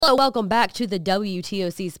Hello, welcome back to the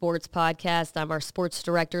WTOC Sports Podcast. I'm our sports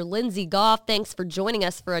director, Lindsey Goff. Thanks for joining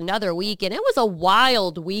us for another week. And it was a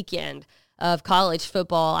wild weekend of college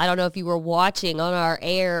football. I don't know if you were watching on our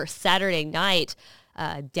air Saturday night.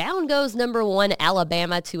 Down goes number one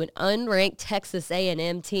Alabama to an unranked Texas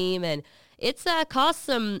A&M team. And it's caused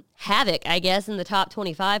some havoc, I guess, in the top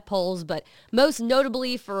 25 polls. But most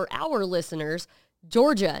notably for our listeners,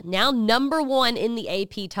 Georgia, now number one in the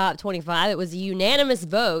AP Top 25. It was a unanimous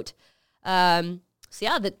vote. The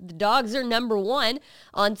Dogs are number one.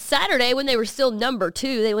 On Saturday, when they were still number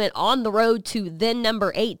two, they went on the road to then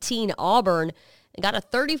number 18 Auburn and got a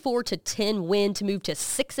 34-10 win to move to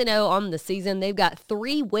 6-0 on the season. They've got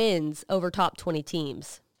 3 wins over top 20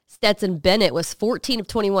 teams. Stetson Bennett was 14 of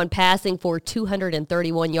 21 passing for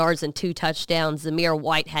 231 yards and 2 touchdowns. Zamir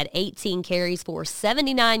White had 18 carries for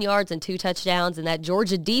 79 yards and 2 touchdowns. And that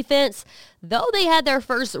Georgia defense, though they had their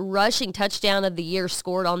first rushing touchdown of the year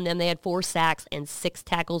scored on them, they had 4 sacks and 6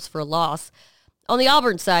 tackles for loss. On the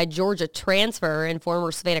Auburn side, Georgia transfer and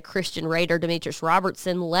former Savannah Christian Raider Demetrius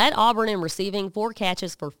Robertson led Auburn in receiving 4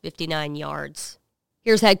 catches for 59 yards.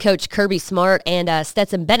 Here's head coach Kirby Smart and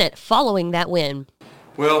Stetson Bennett following that win.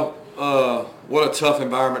 Well, what a tough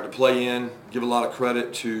environment to play in. Give a lot of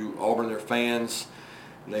credit to Auburn and their fans.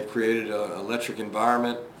 They've created an electric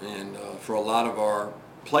environment, and for a lot of our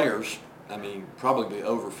players, I mean, probably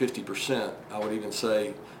over 50%, I would even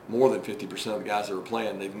say more than 50% of the guys that were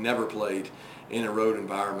playing, they've never played in a road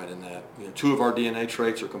environment in that. You know, 2 of our DNA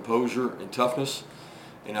traits are composure and toughness,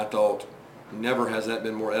 and I thought never has that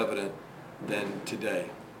been more evident than today.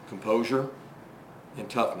 Composure and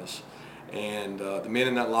toughness. And the men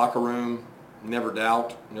in that locker room never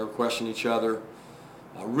doubt, never question each other.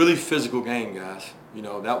 A really physical game, guys. You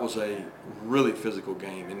know, that was a really physical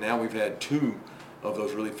game. And now we've had 2 of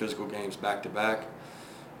those really physical games back to back.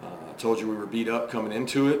 I told you we were beat up coming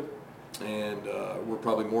into it, and we're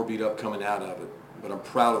probably more beat up coming out of it. But I'm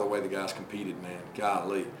proud of the way the guys competed, man.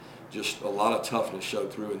 Golly, just a lot of toughness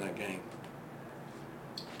showed through in that game.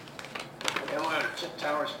 Chip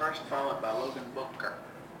Towers first, followed by Logan Booker.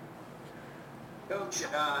 Coach,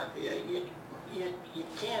 you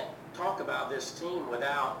can't talk about this team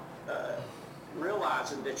without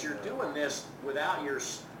realizing that you're doing this without your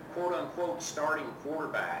quote-unquote starting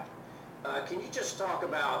quarterback. Can you just talk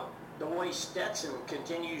about the way Stetson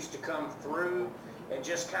continues to come through and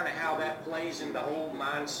just kind of how that plays in the whole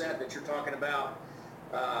mindset that you're talking about,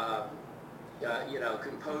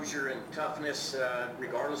 composure and toughness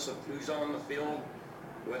regardless of who's on the field,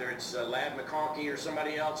 whether it's Ladd McConkey or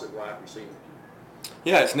somebody else at wide receiver?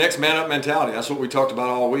 Yeah, it's next man up mentality. That's what we talked about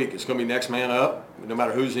all week. It's going to be next man up, no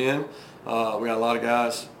matter who's in. We got a lot of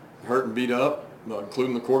guys hurt and beat up,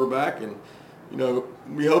 including the quarterback. And, you know,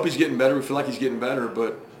 we hope he's getting better. We feel like he's getting better.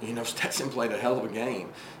 But, you know, Stetson played a hell of a game.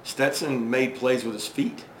 Stetson made plays with his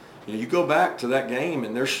feet. You know, you go back to that game,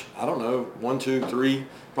 and there's, 1, 2, 3,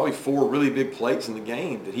 probably 4 really big plays in the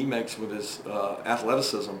game that he makes with his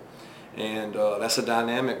athleticism. And that's a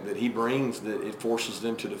dynamic that he brings that it forces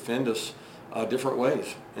them to defend us different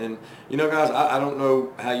ways. And, you know, guys, I don't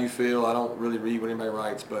know how you feel. I don't really read what anybody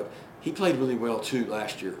writes, but he played really well, too,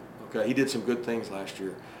 last year. Okay, he did some good things last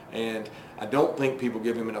year. And I don't think people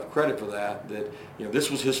give him enough credit for that, you know,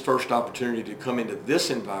 this was his first opportunity to come into this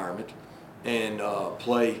environment and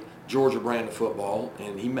play Georgia brand of football,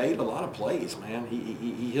 and he made a lot of plays, man.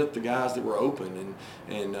 He hit the guys that were open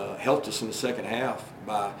and helped us in the second half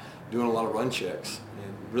by doing a lot of run checks.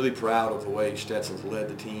 Really proud of the way Stetson's led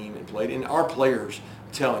the team and played. And our players,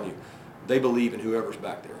 I'm telling you, they believe in whoever's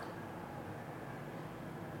back there.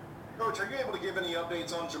 Coach, are you able to give any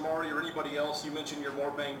updates on Jamari or anybody else? You mentioned you're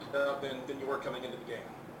more banged up than you were coming into the game.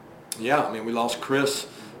 Yeah, I mean, we lost Chris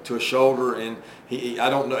to a shoulder, and I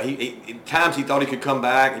don't know. At times he thought he could come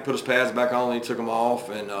back. He put his pads back on, and he took them off,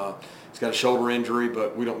 and he's got a shoulder injury,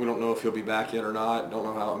 but we don't know if he'll be back yet or not. Don't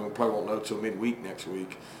know how. I mean, we probably won't know until midweek next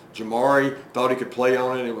week. Jamari thought he could play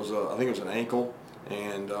on it. It was I think it was an ankle,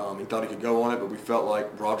 and he thought he could go on it, but we felt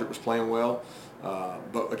like Broderick was playing well.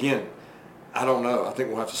 But again, I don't know. I think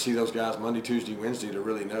we'll have to see those guys Monday, Tuesday, Wednesday to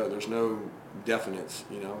really know. There's no definites.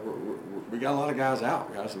 You know, we got a lot of guys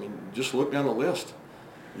out, guys. I mean, just look down the list.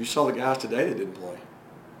 You saw the guys today that didn't play.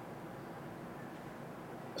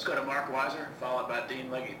 Let's go to Mark Weiser, followed by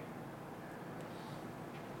Dean Leggett.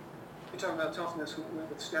 You're talking about toughness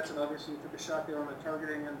with Stetson, obviously, took a shot there on the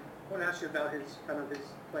targeting, and I want to ask you about his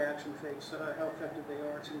play action fakes, how effective they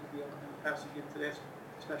are, seem to be on the passing game today,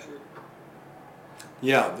 especially.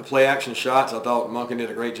 Yeah, the play action shots, I thought Monken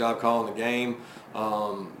did a great job calling the game,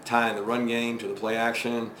 tying the run game to the play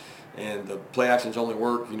action. And the play actions only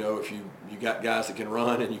work, if you got guys that can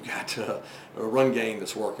run and you got a run game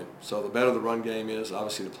that's working. So the better the run game is,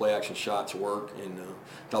 obviously the play action shots work. And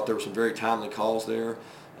thought there were some very timely calls there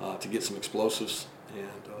to get some explosives,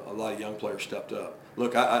 and a lot of young players stepped up.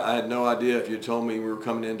 Look, I had no idea if you had told me we were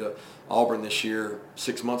coming into Auburn this year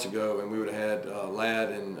 6 months ago and we would have had Ladd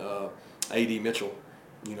and A.D. Mitchell,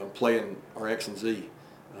 playing our X and Z.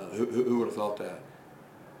 Who would have thought that?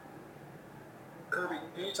 Kirby,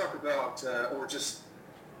 can you talk about, or just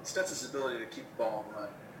Stetson's ability to keep the ball on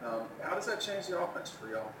run? How does that change the offense for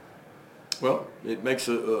y'all? Well, it makes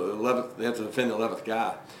they have to defend the 11th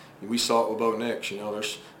guy. We saw it with Bo Nix.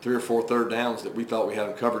 There's 3 or 4 third downs that we thought we had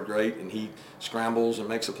him covered great, and he scrambles and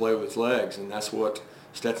makes a play with his legs, and that's what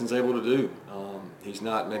Stetson's able to do. He's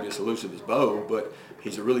not maybe as elusive as Bo, but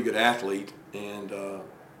he's a really good athlete, and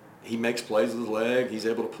he makes plays with his leg. He's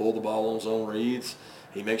able to pull the ball on his own reads.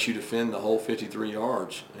 He makes you defend the whole 53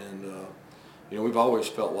 yards. And, we've always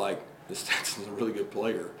felt like Stetson's a really good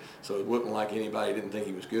player. So it wasn't like anybody didn't think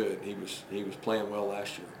he was good. He was playing well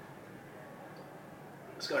last year.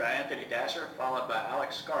 Let's go to Anthony Dasher, followed by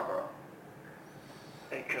Alex Scarborough.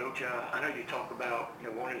 Hey, Coach, I know you talk about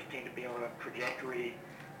wanting his team to be on a trajectory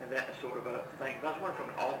and that sort of a thing. But I was wondering from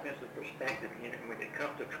an offensive perspective, when it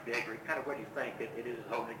comes to trajectory, kind of where do you think it is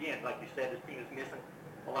holding? Again, like you said, this team is missing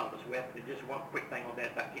a lot of his weapons. Just one quick thing on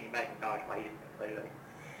that about Kenny McIntosh, why he didn't play today.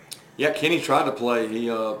 Yeah, Kenny tried to play. He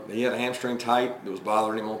had a hamstring tight that was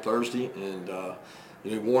bothering him on Thursday, and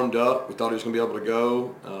he warmed up. We thought he was going to be able to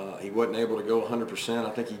go. He wasn't able to go 100%. I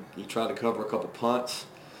think he tried to cover a couple punts.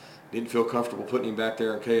 Didn't feel comfortable putting him back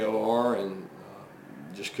there in KOR, and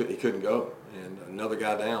he couldn't go. And another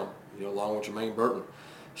guy down, along with Jermaine Burton.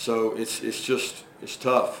 So it's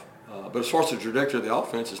tough. But as far as the trajectory of the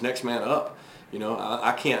offense, it's next man up.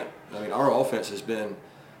 Our offense has been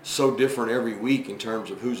so different every week in terms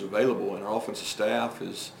of who's available, and our offensive staff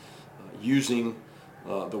is using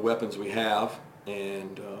the weapons we have,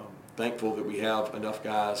 and thankful that we have enough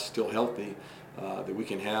guys still healthy that we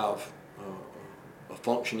can have a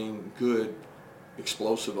functioning, good,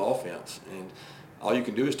 explosive offense. And all you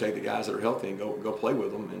can do is take the guys that are healthy and go play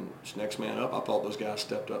with them, and it's next man up. I thought those guys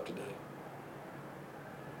stepped up today.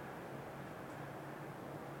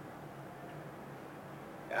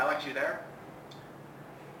 Alex, you there?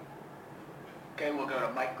 Okay, we'll go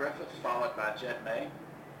to Mike Griffith, followed by Jet May.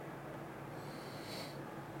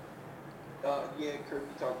 Yeah, Kirk,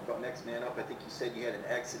 you talked about next man up. I think you said you had an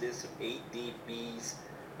exodus of 8 DBs.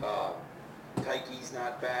 Tyke's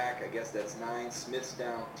not back. I guess that's 9. Smith's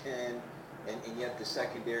down 10. And yet the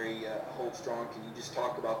secondary holds strong. Can you just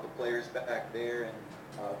talk about the players back there and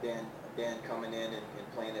Dan coming in and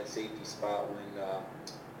playing that safety spot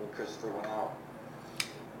when Christopher went out?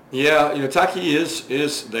 Yeah, Tyke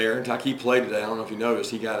is there, and Tyke played today. I don't know if you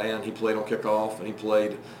noticed. He got in, he played on kickoff, and he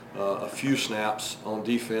played a few snaps on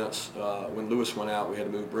defense. When Lewis went out, we had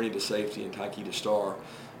to move Brenny to safety and Tyke to star.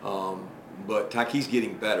 But Tyke's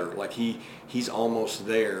getting better. Like he's almost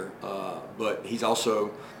there, but he's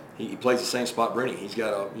also he plays the same spot Brenny. He's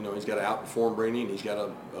got to outperform Brenny, and he's got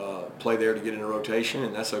to play there to get in a rotation,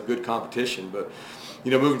 and that's a good competition. But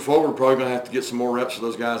moving forward, we're probably going to have to get some more reps of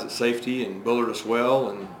those guys at safety and Bullard as well.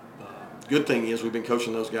 And good thing is we've been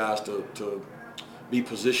coaching those guys to be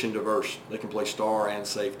position diverse. They can play star and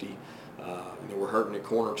safety. We're hurting at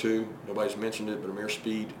corner too. Nobody's mentioned it, but Amir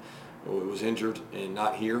Speed was injured and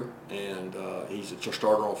not here, and he's a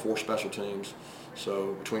starter on 4 special teams.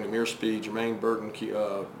 So between Amir Speed, Jermaine Burton,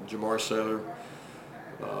 Jamar Saylor,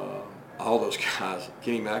 all those guys,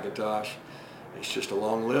 Kenny McIntosh, it's just a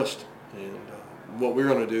long list. And what we're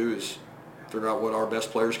going to do is figure out what our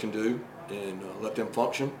best players can do and let them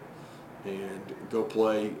function and go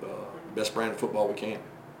play best brand of football we can.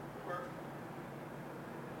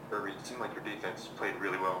 Kirby, it seemed like your defense played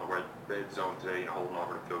really well in the red zone today, holding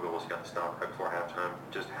Auburn to field goals, got the stop right before halftime.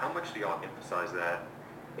 Just how much do y'all emphasize that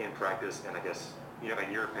in practice? And I guess, in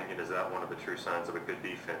your opinion, is that one of the true signs of a good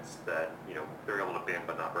defense that, they're able to bend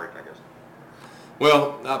but not break, I guess?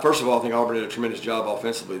 Well, first of all, I think Auburn did a tremendous job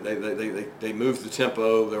offensively. They moved the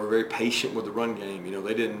tempo. They were very patient with the run game.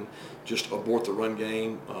 They didn't just abort the run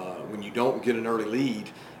game. When you don't get an early lead,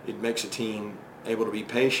 it makes a team able to be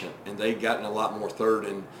patient, and they've gotten a lot more third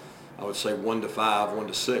and I would say 1 to 5, 1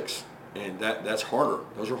 to 6, and that's harder.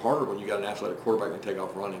 Those are harder when you got an athletic quarterback that can take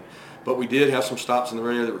off running. But we did have some stops in the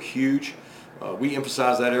red area that were huge. We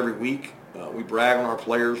emphasize that every week. We brag on our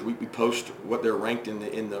players. We post what they're ranked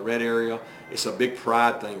in the red area. It's a big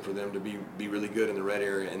pride thing for them to be really good in the red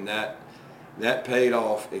area, and that paid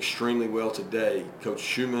off extremely well today. Coach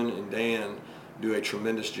Schumann and Dan do a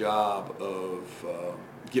tremendous job of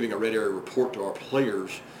giving a red area report to our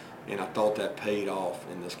players and I thought that paid off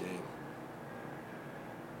in this game.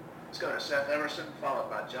 Let's go to Seth Emerson, followed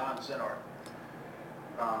by John Zinor.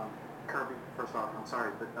 Kirby, first off, I'm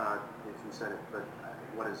sorry if you said it, but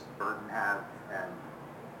what does Burton have? And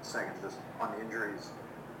second, just on the injuries,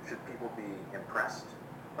 should people be impressed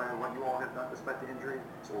by what you all have done despite the injuries,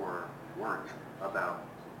 or worried about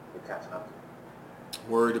it catching up to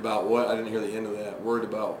you? Worried about what? I didn't hear the end of that. Worried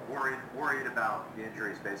about? Worried about the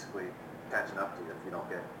injuries basically catching up to you if you don't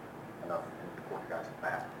get enough important guys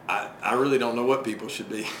back. I really don't know what people should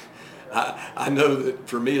be. I know that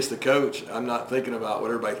for me as the coach, I'm not thinking about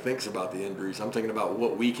what everybody thinks about the injuries. I'm thinking about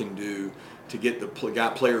what we can do to get the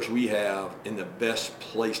players we have in the best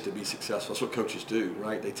place to be successful. That's what coaches do,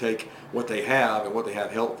 right? They take what they have and what they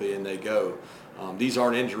have healthy and they go. These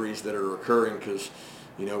aren't injuries that are occurring because,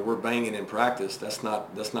 we're banging in practice. That's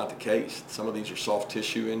not the case. Some of these are soft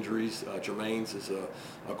tissue injuries. Jermaine's is a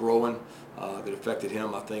growing that affected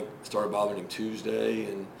him. I think started bothering him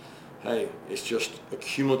Tuesday, and hey, it's just a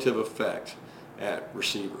cumulative effect at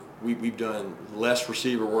receiver. We've done less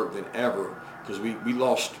receiver work than ever because we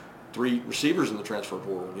lost 3 receivers in the transfer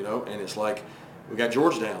portal, and it's like we got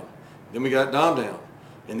George down, then we got Dom down,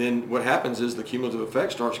 and then what happens is the cumulative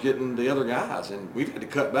effect starts getting the other guys, and we've had to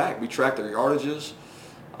cut back. We track their yardages.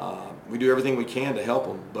 We do everything we can to help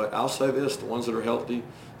them, but I'll say this, the ones that are healthy,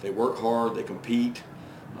 they work hard, they compete,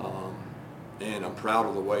 and I'm proud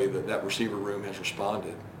of the way that receiver room has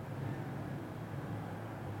responded.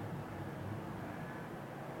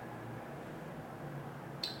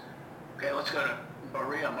 Okay, let's go to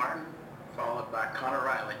Maria Martin, followed by Connor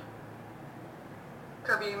Riley.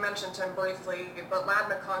 Kirby, you mentioned him briefly, but Ladd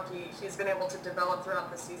McConkey, he's been able to develop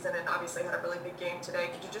throughout the season and obviously had a really big game today.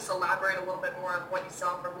 Could you just elaborate a little bit more on what you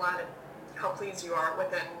saw from Ladd and how pleased you are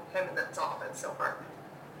within him and this offense so far?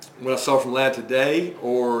 What I saw from Ladd today,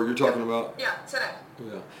 or you're talking about? Yeah, today.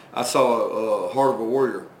 Yeah, I saw a heart of a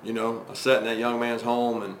warrior. I sat in that young man's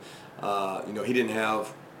home, and he didn't have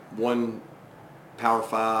one Power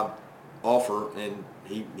 5 offer, and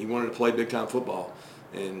he wanted to play big time football,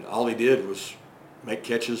 and all he did was make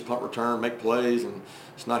catches, punt return, make plays, and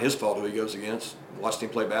it's not his fault who he goes against. Watched him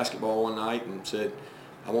play basketball one night and said,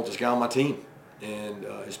 I want this guy on my team. And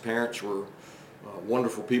his parents were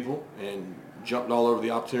wonderful people and jumped all over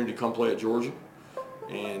the opportunity to come play at Georgia.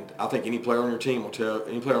 And I think any player on our team will tell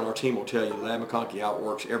you Ladd McConkey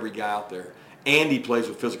outworks every guy out there. And he plays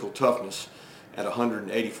with physical toughness at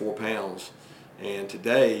 184 pounds. And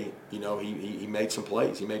today, he made some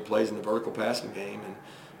plays. He made plays in the vertical passing game, and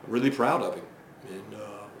I'm really proud of him. And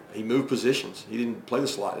he moved positions. He didn't play the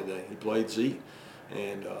slot today. He played Z.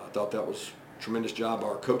 And I thought that was a tremendous job by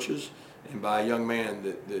our coaches and by a young man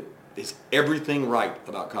that is everything right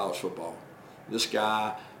about college football. This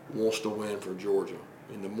guy wants to win for Georgia.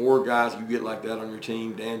 And the more guys you get like that on your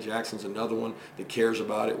team, Dan Jackson's another one that cares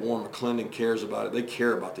about it. Warren McClendon cares about it. They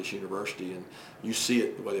care about this university, and you see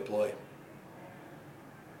it the way they play.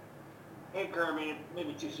 Hey, Kirby,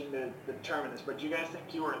 maybe too soon to determine this, but do you guys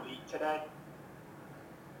think you were elite today?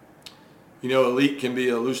 Elite can be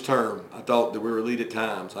a loose term. I thought that we were elite at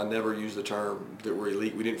times. I never used the term that we're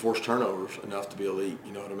elite. We didn't force turnovers enough to be elite,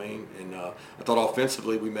 you know what I mean? And I thought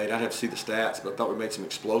offensively I'd have to see the stats, but I thought we made some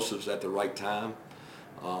explosives at the right time.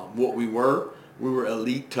 What we were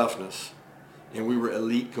elite toughness, and we were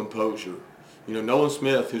elite composure. Nolan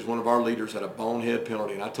Smith, who's one of our leaders, had a bonehead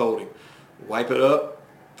penalty, and I told him, wipe it up,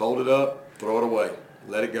 fold it up, throw it away,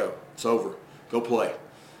 let it go. It's over. Go play.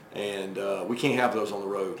 And we can't have those on the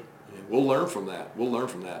road. And we'll learn from that.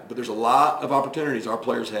 But there's a lot of opportunities our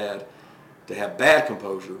players had to have bad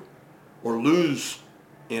composure or lose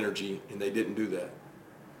energy, and they didn't do that.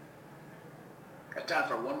 Got time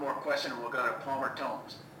for one more question, and we'll go to Palmer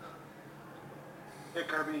Tomes. Hey,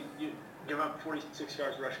 Kirby, you give up 46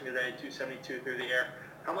 yards rushing today, 272 through the air.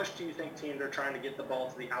 How much do you think teams are trying to get the ball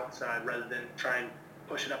to the outside rather than try and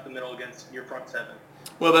push it up the middle against your front seven?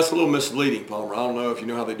 Well, that's a little misleading, Palmer. I don't know if you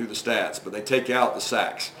know how they do the stats, but they take out the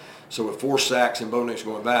sacks. So with 4 sacks and Bo Nix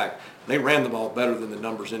going back, they ran the ball better than the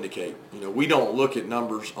numbers indicate. We don't look at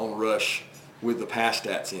numbers on rush with the pass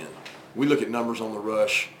stats in. We look at numbers on the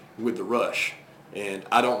rush with the rush. And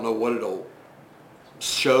I don't know what it'll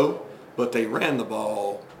show, but they ran the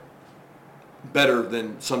ball better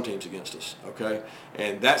than some teams against us, okay?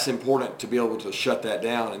 And that's important to be able to shut that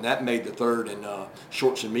down, and that made the third in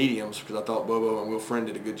shorts and mediums because I thought Bobo and Will Friend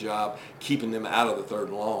did a good job keeping them out of the third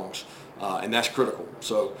and longs, and that's critical.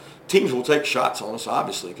 So teams will take shots on us,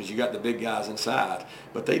 obviously, because you got the big guys inside,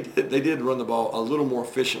 but they did run the ball a little more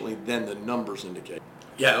efficiently than the numbers indicate.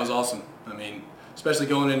 Yeah, it was awesome. I mean, especially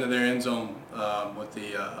going into their end zone with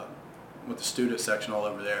the student section all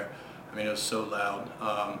over there. I mean, it was so loud.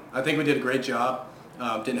 I think we did a great job.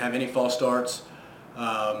 Didn't have any false starts.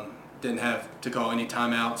 Didn't have to call any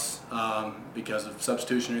timeouts because of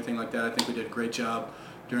substitution or anything like that. I think we did a great job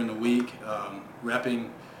during the week, repping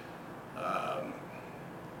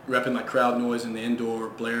like crowd noise in the indoor,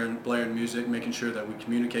 blaring music, making sure that we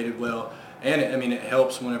communicated well. And it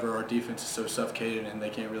helps whenever our defense is so suffocated and they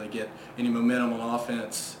can't really get any momentum on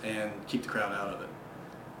offense and keep the crowd out of it.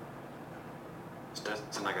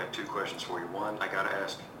 Stetson, I got two questions for you. One, I got to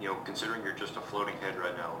ask, considering you're just a floating head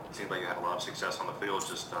right now, it seems like you had a lot of success on the field.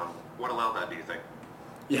 Just what allowed that, do you think?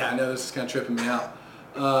 Yeah, I know this is kind of tripping me out.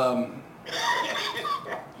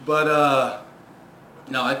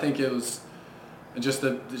 No, I think it was just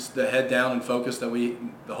the head down and focus that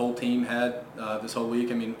the whole team had this whole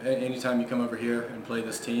week. I mean, anytime you come over here and play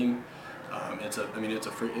this team, it's a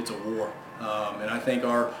war. And I think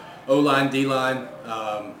our O-line, D-line,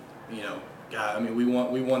 God, I mean, we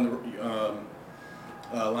won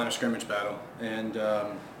the line of scrimmage battle, and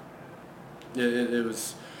it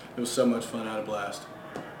was so much fun. I had a blast.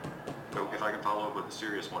 So if I can follow up with a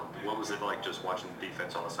serious one, what was it like just watching the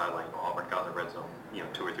defense on the sideline? Auburn got in the red zone,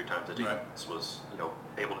 2 or 3 times. The defense was,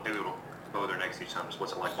 able to go their necks each time. Just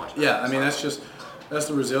what's it like watching? Yeah, I mean, that's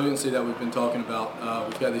the resiliency that we've been talking about.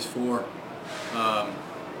 We've got these 4,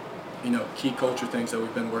 key culture things that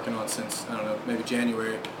we've been working on since, I don't know, maybe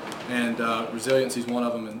January. And resiliency is one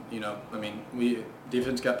of them. And,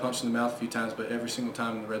 defense got punched in the mouth a few times, but every single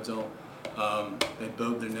time in the red zone, they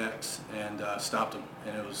bowed their necks and stopped them,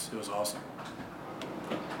 and it was awesome.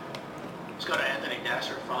 Let's go to Anthony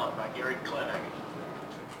Dasser, followed by Gary Klenig.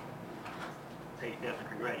 Hey, Stetson,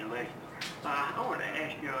 congratulations. I wanted to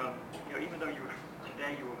ask you, even though you were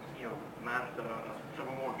minus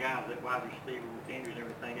several more guys at wide receiver with injuries and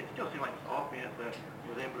everything, it still seemed like this offense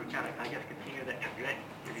was able to kind of, continue that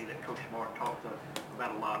trajectory that Coach Smart talks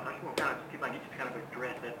about a lot. I just want to kind of see if I can get you to kind of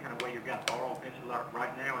address that kind of way you've got our offenses are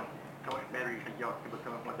right now, and how much better you think y'all can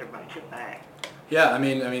become once everybody gets back. Yeah,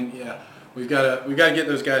 yeah. We've got to get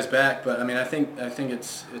those guys back, but I think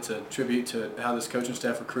it's a tribute to how this coaching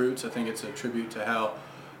staff recruits. I think it's a tribute to how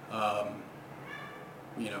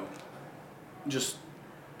just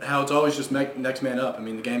how it's always just next man up. I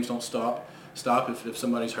mean, the games don't stop if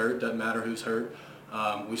somebody's hurt. Doesn't matter who's hurt.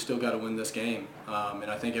 We still got to win this game, and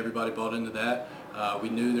I think everybody bought into that. We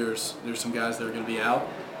knew there's some guys that are going to be out,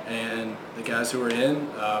 and the guys who are in,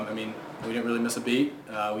 we didn't really miss a beat.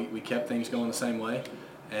 We kept things going the same way,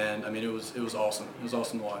 and it was awesome. It was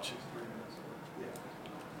awesome to watch.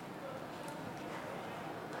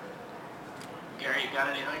 Gary, you got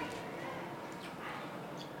anything?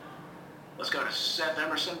 Let's go to Seth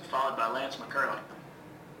Emerson, followed by Lance McCurley.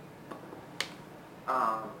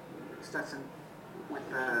 Stetson, with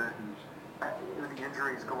the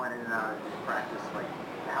injuries going in and out of practice,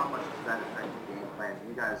 how much does that affect the game plan?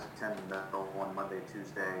 You guys tend to know on Monday,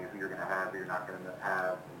 Tuesday who you're going to have, who you're not going to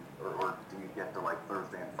have, or do you get to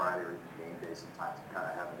Thursday and Friday or even game day sometimes kind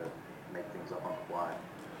of having to make things up on the fly?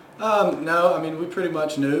 No, we pretty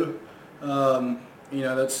much knew.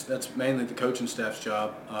 That's mainly the coaching staff's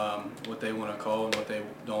job, what they want to call and what they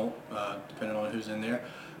don't, depending on who's in there.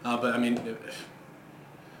 But it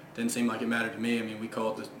didn't seem like it mattered to me. We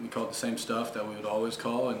called the same stuff that we would always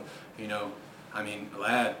call, and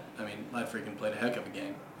Ladd freaking played a heck of a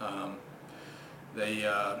game.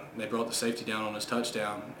 They brought the safety down on his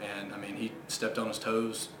touchdown, and he stepped on his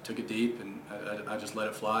toes, took it deep, and I just let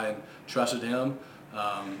it fly and trusted him.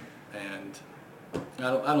 And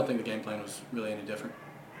I don't think the game plan was really any different.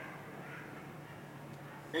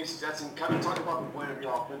 Hey Stetson, kind of talk about the point of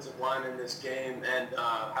your offensive line in this game and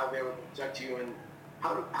how they would protect you, and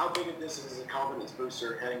how big of this is a confidence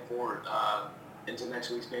booster heading forward into next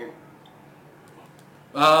week's game?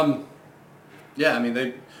 Yeah,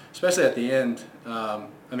 they, especially at the end. I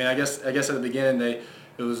guess at the beginning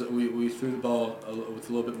we threw the ball with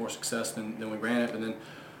a little bit more success than we ran it, and then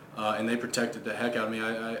and they protected the heck out of me.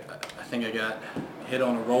 I think I got hit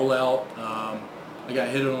on a rollout. I got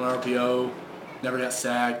hit on an RPO. Never got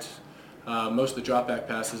sacked. Most of the drop back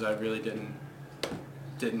passes I really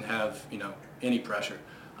didn't have any pressure.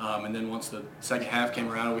 And then once the second half came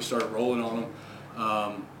around and we started rolling on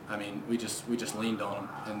them, we just leaned on them,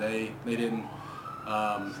 and they didn't.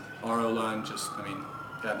 Our O-line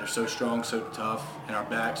God, they're so strong, so tough, and our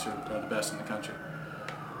backs are the best in the country.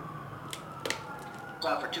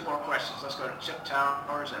 Time for 2 more questions. Let's go to Chip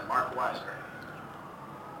Towers and Mark Weiser.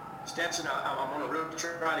 Stetson, I'm going to really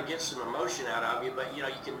try to get some emotion out of you, but you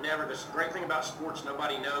can never. The great thing about sports,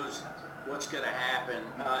 nobody knows what's going to happen.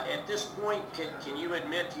 At this point, can you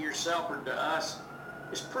admit to yourself or to us,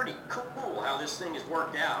 it's pretty cool how this thing has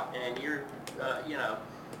worked out, and you're,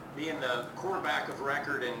 being the quarterback of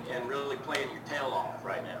record and really playing your tail off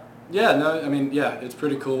right now? Yeah, no, I mean, yeah, it's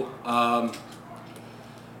pretty cool.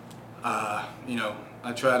 You know,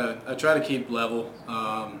 I try to keep level.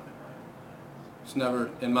 It's never,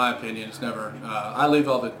 in my opinion, it's never.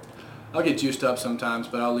 I'll get juiced up sometimes,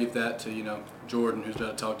 but I'll leave that to, you know, Jordan, who's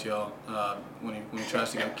about to talk to y'all when he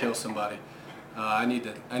tries to go kill somebody. I need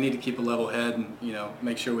to keep a level head and, you know,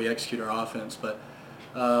 make sure we execute our offense. But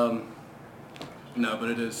no, but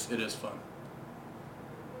it is fun.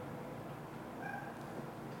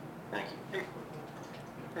 Thank you.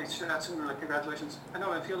 Hey, Stetson, congratulations. I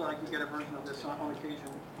know I feel like you get a version of this on occasion.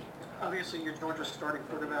 Obviously, you're Georgia's starting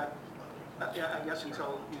quarterback. Yeah, I guess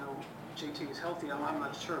until, you know, JT is healthy, I'm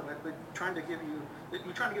not sure. But trying to give you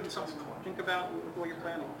something to think about what you're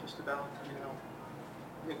planning, just about, you know,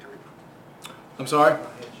 victory. I'm sorry?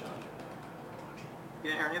 You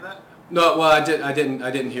didn't hear any of that? No, well, I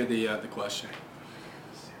didn't hear the question.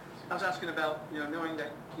 I was asking about, you know, knowing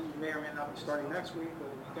that he may or may not be starting next week or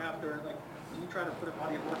the week after. Like, do you try to put a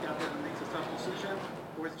body of work out there that makes a tough decision,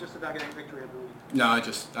 or is it just about getting victory every week? No, I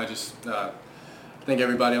just think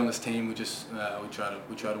everybody on this team, we try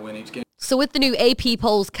to win each game. So with the new AP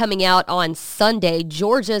polls coming out on Sunday,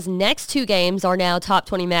 Georgia's next two games are now top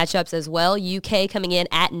 20 matchups as well. UK coming in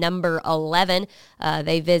at number 11.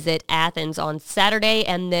 They visit Athens on Saturday,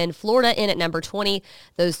 and then Florida in at number 20.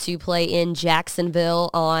 Those two play in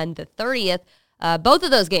Jacksonville on the 30th. Both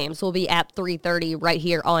of those games will be at 3:30 right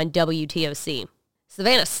here on WTOC.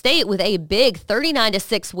 Savannah State with a big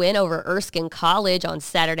 39-6 win over Erskine College on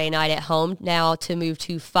Saturday night at home, now to move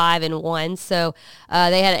to 5-1. So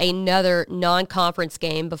they had another non-conference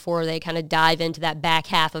game before they kind of dive into that back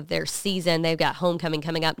half of their season. They've got homecoming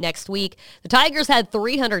coming up next week. The Tigers had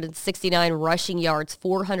 369 rushing yards,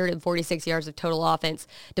 446 yards of total offense.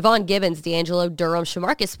 Devon Gibbons, D'Angelo Durham,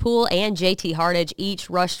 Shamarcus Poole, and JT Hardage each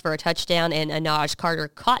rushed for a touchdown, and Anaj Carter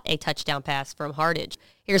caught a touchdown pass from Hardage.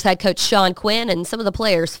 Here's head coach Sean Quinn and some of the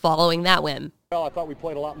players following that win. Well, I thought we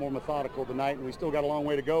played a lot more methodical tonight, and we still got a long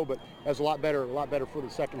way to go, but that's a lot better for the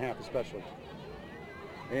second half especially.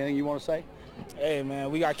 Anything you want to say? Hey,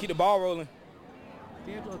 man, we got to keep the ball rolling.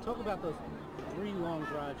 D'Angelo, talk about those 3 long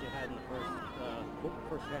drives you had in the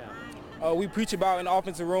first half. We preach about in the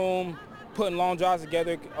offensive room, putting long drives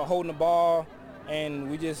together, holding the ball, and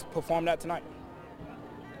we just performed that tonight.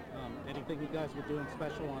 Anything you guys were doing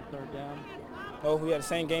special on third down? Oh, we had the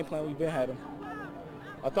same game plan we've been having.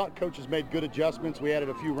 I thought coaches made good adjustments. We added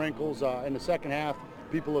a few wrinkles. In the second half,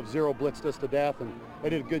 people of zero blitzed us to death, and they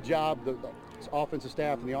did a good job. The offensive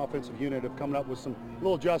staff and the offensive unit of coming up with some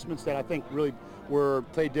little adjustments that I think really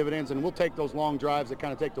paid dividends, and we'll take those long drives that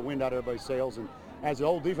kind of take the wind out of everybody's sails. And as the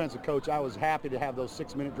old defensive coach, I was happy to have those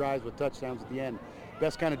 6-minute drives with touchdowns at the end.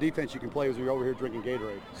 Best kind of defense you can play is when you're over here drinking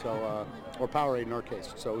Gatorade, or Powerade in our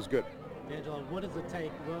case. So it was good. Angelo, what does it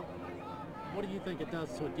take? What do you think it does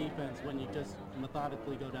to a defense when you just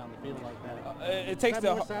methodically go down the field like that? It takes is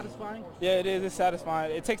that more satisfying? Yeah, it is. It's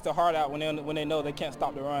satisfying. It takes the heart out when they know they can't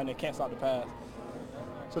stop the run, they can't stop the pass.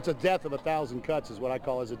 So it's a death of 1,000 cuts is what I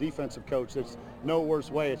call as a defensive coach. There's no worse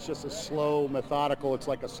way. It's just a slow, methodical. It's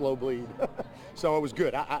like a slow bleed. So it was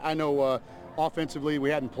good. I know offensively we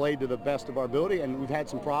hadn't played to the best of our ability, and we've had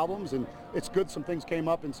some problems, and it's good some things came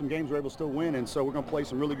up and some games we're able to still win, and so we're going to play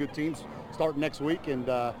some really good teams starting next week, and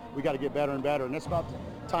we got to get better and better, and that's about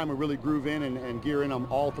the time we really groove in and gear in on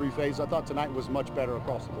all 3 phases. I thought tonight was much better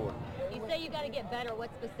across the board. You say you got to get better. What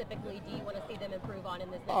specifically do you want to see them improve on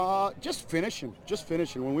in this next Just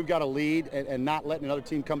finishing. When we've got a lead and not letting another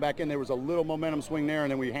team come back in, there was a little momentum swing there,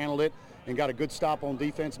 and then we handled it and got a good stop on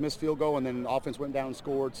defense, missed field goal, and then offense went down and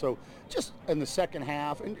scored. So just in the second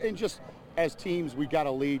half, and just as teams, we got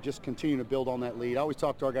a lead, just continue to build on that lead. I always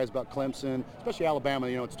talk to our guys about Clemson, especially Alabama.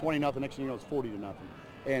 You know, it's 20-0, next thing you know, it's 40-0.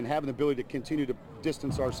 And having the ability to continue to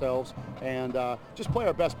distance ourselves and just play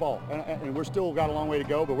our best ball. And we're still got a long way to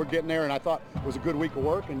go, but we're getting there, and I thought it was a good week of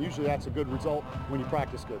work, and usually that's a good result when you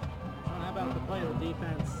practice good. How about the play of the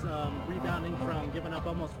defense rebounding from giving up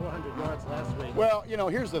almost 400 yards last week? Well, you know,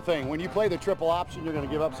 here's the thing. When you play the triple option, you're going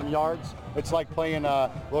to give up some yards. It's like playing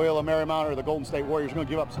Loyola Marymount or the Golden State Warriors. You're going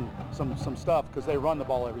to give up some stuff because they run the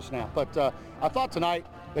ball every snap. But I thought tonight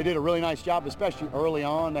they did a really nice job, especially early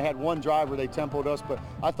on. They had one drive where they tempoed us, but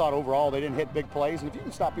I thought overall they didn't hit big plays. And if you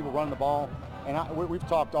can stop people running the ball, and we've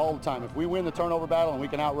talked all the time, if we win the turnover battle and we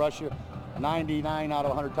can outrush you, 99 out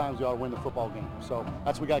of 100 times we ought to win the football game. So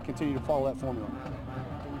that's we got to continue to follow that formula.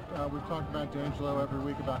 We've talked about D'Angelo every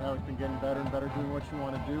week about how he's been getting better and better doing what you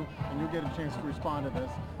want to do, and you'll get a chance to respond to this.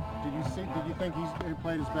 Did you think he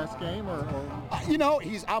played his best game, or? I'm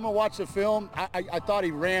gonna watch the film. I thought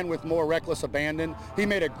he ran with more reckless abandon. He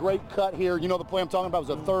made a great cut here. You know the play I'm talking about was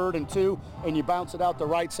a 3rd and 2, and you bounce it out the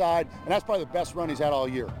right side, and that's probably the best run he's had all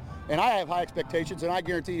year. And I have high expectations, and I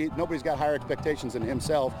guarantee nobody's got higher expectations than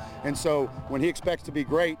himself. And so when he expects to be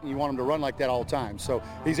great, you want him to run like that all the time. So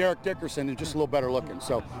he's Eric Dickerson, and just a little better looking.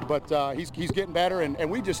 So, but he's getting better, and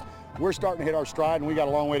we're starting to hit our stride, and we got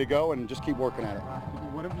a long way to go, and just keep working at it.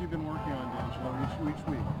 What have you been working on, D'Angelo, each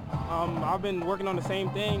week? I've been working on the same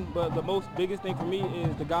thing, but the biggest thing for me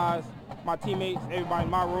is the guys, my teammates, everybody in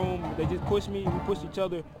my room. They just push me. We push each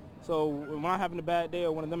other. So when I'm having a bad day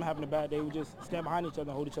or one of them having a bad day, we just stand behind each other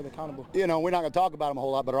and hold each other accountable. We're not going to talk about them a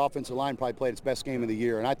whole lot, but our offensive line probably played its best game of the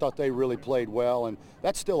year, and I thought they really played well. And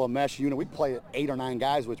that's still a mesh unit. We play 8 or 9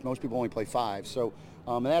 guys, which most people only play 5. So,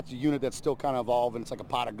 and that's a unit that's still kind of evolving. It's like a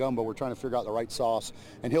pot of gumbo. We're trying to figure out the right sauce.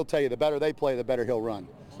 And he'll tell you the better they play, the better he'll run.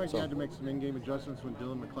 It's like you had to make some in-game adjustments when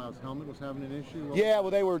Dylan McLeod's helmet was having an issue. Yeah,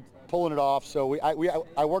 well, they were pulling it off. So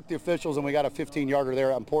I worked the officials, and we got a 15-yarder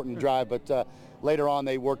there, important drive. But later on,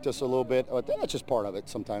 they worked us a little bit. But that's just part of it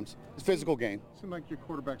sometimes. It's a physical game. It seemed like your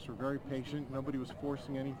quarterbacks were very patient. Nobody was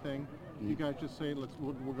forcing anything. You guys just say,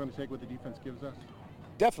 we're going to take what the defense gives us?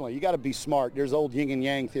 Definitely. You got to be smart. There's old yin and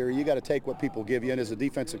yang theory. You got to take what people give you. And as a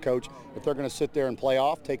defensive coach, if they're going to sit there and play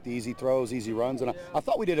off, take the easy throws, easy runs. And I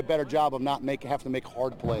thought we did a better job of not having to make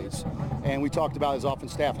hard plays. And we talked about as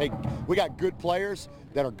offensive staff, hey, we got good players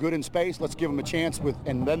that are good in space. Let's give them a chance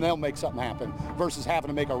and then they'll make something happen versus having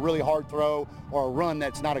to make a really hard throw or a run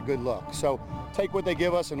that's not a good look. So take what they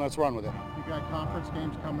give us and let's run with it. You got conference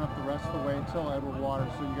games coming up the rest of the way until Edward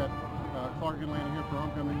Waters. So you got Clark and Atlanta here for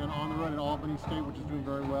homecoming, and then on the road at Albany State, which is doing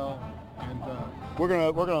very well. And we're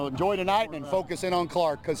gonna enjoy tonight and focus in on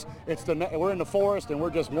Clark because we're in the forest and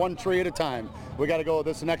we're just one tree at a time. We got to go with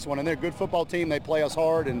this next one, and they're a good football team. They play us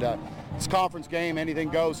hard, and it's a conference game. Anything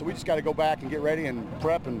goes. So we just got to go back and get ready and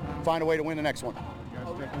prep and find a way to win the next one. You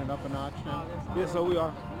guys taking it up a notch now? Yes, so we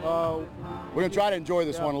are. We're going to try to enjoy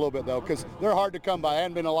this one a little bit, though, because they're hard to come by. There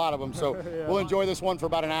haven't been a lot of them, so we'll enjoy this one for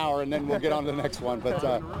about an hour, and then we'll get on to the next one. But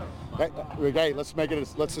hey, let's make it.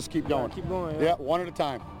 Let's just keep going. Keep going. Yeah, one at a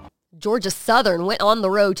time. Georgia Southern went on the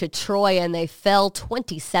road to Troy, and they fell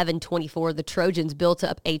 27-24. The Trojans built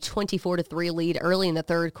up a 24-3 lead early in the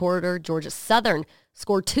third quarter. Georgia Southern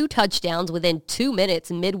scored 2 touchdowns within 2 minutes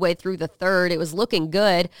midway through the third. It was looking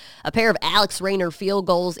good. A pair of Alex Rayner field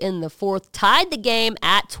goals in the fourth tied the game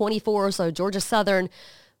at 24, so Georgia Southern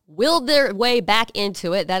willed their way back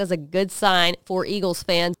into it. That is a good sign for Eagles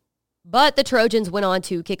fans. But the Trojans went on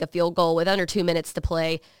to kick a field goal with under 2 minutes to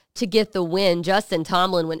play to get the win. Justin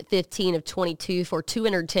Tomlin went 15 of 22 for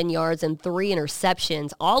 210 yards and 3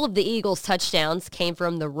 interceptions. All of the Eagles' touchdowns came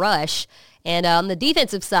from the rush. And on the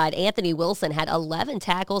defensive side, Anthony Wilson had 11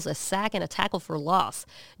 tackles, a sack, and a tackle for loss.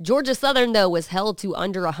 Georgia Southern, though, was held to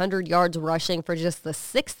under 100 yards rushing for just the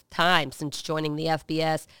 6th time since joining the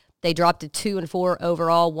FBS. They dropped to 2-4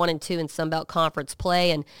 overall, 1-2 in Sunbelt Conference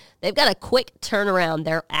play, and they've got a quick turnaround.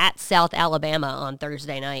 They're at South Alabama on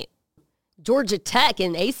Thursday night. Georgia Tech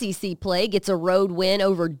in ACC play gets a road win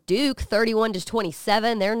over Duke,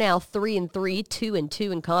 31-27. They're now 3-3,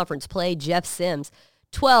 2-2 in conference play. Jeff Sims,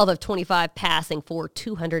 12 of 25 passing for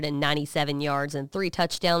 297 yards and 3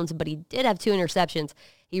 touchdowns, but he did have 2 interceptions.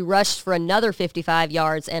 He rushed for another 55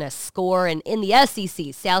 yards and a score. And in the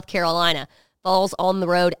SEC, South Carolina falls on the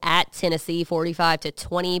road at Tennessee,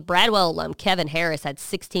 45-20. Bradwell alum Kevin Harris had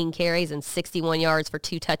 16 carries and 61 yards for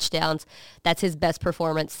 2 touchdowns. That's his best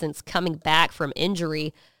performance since coming back from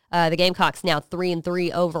injury. The Gamecocks now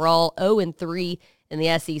 3-3 overall, 0-3 in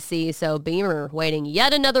the SEC. So Beamer waiting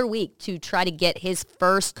yet another week to try to get his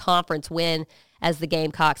first conference win as the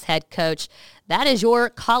Gamecocks head coach. That is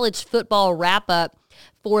your college football wrap-up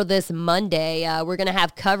for this Monday. We're going to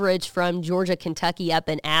have coverage from Georgia, Kentucky up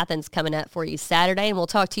in Athens coming up for you Saturday, and we'll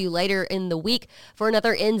talk to you later in the week for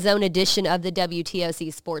another End Zone edition of the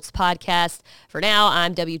WTOC Sports Podcast. For now,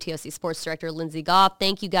 I'm WTOC Sports Director Lindsey Goff.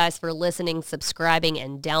 Thank you guys for listening, subscribing,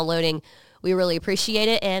 and downloading. We really appreciate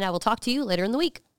it, and I will talk to you later in the week.